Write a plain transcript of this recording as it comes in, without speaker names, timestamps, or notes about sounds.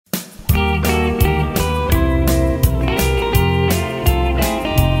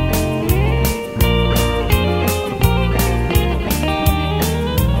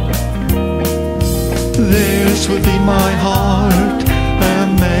There's within my heart a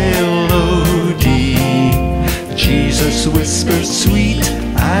melody. Jesus whispers sweet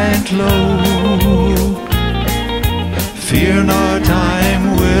and low, fear not,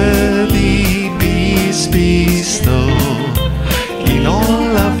 I'm worthy, peace be still, in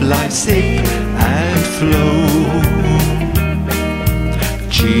all of life's ebb and flow.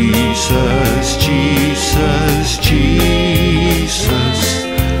 Jesus, Jesus, Jesus,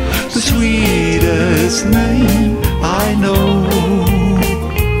 the sweetest name I know,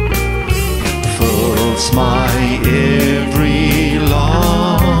 fills my every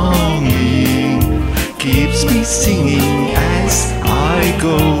longing, keeps me singing as I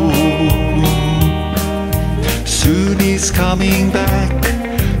go. Soon he's coming back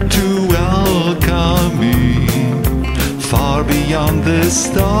to welcome me, far beyond the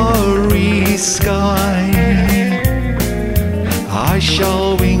starry sky. I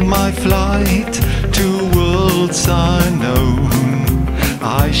shall wing my flight to worlds unknown,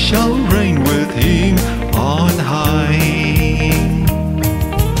 I shall reign with him on high.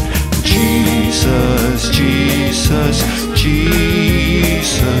 Jesus, Jesus,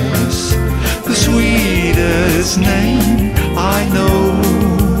 Jesus, the sweetest name I know,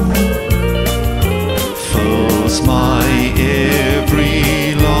 fills my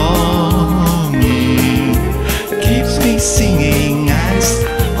every longing, keeps me singing as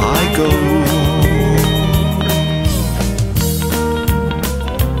I go.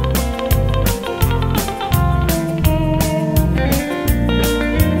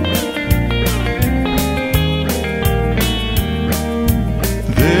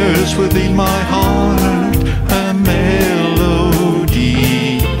 There's within my heart a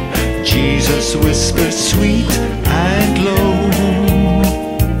melody. Jesus whispers sweet and low,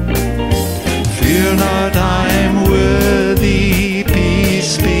 fear not, I'm worthy,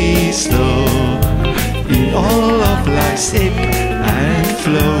 peace be still, in all of life's ebb and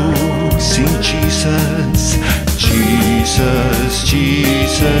flow. Sing Jesus, Jesus,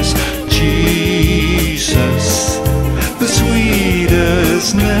 Jesus, Jesus, the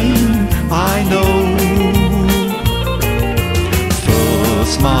sweetest name I know,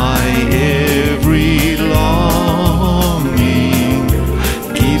 fills my every longing,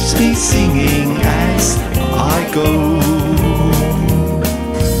 keeps me singing as I go.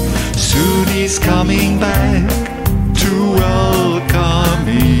 Soon he's coming back to welcome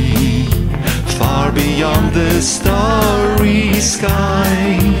me, far beyond the starry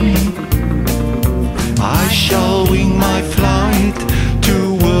sky. I shall wing my flight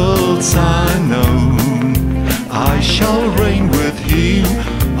to worlds unknown, I shall reign with him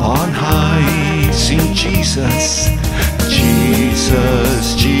on high. Sing Jesus,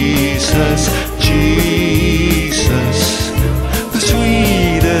 Jesus, Jesus, Jesus, the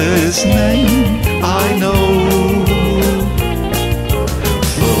sweetest name I know,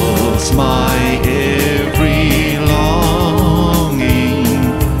 fills my every longing,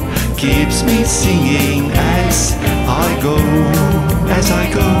 keeps me singing as I go,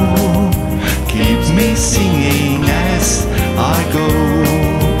 keeps me singing as I go,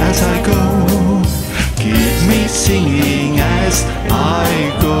 as I go.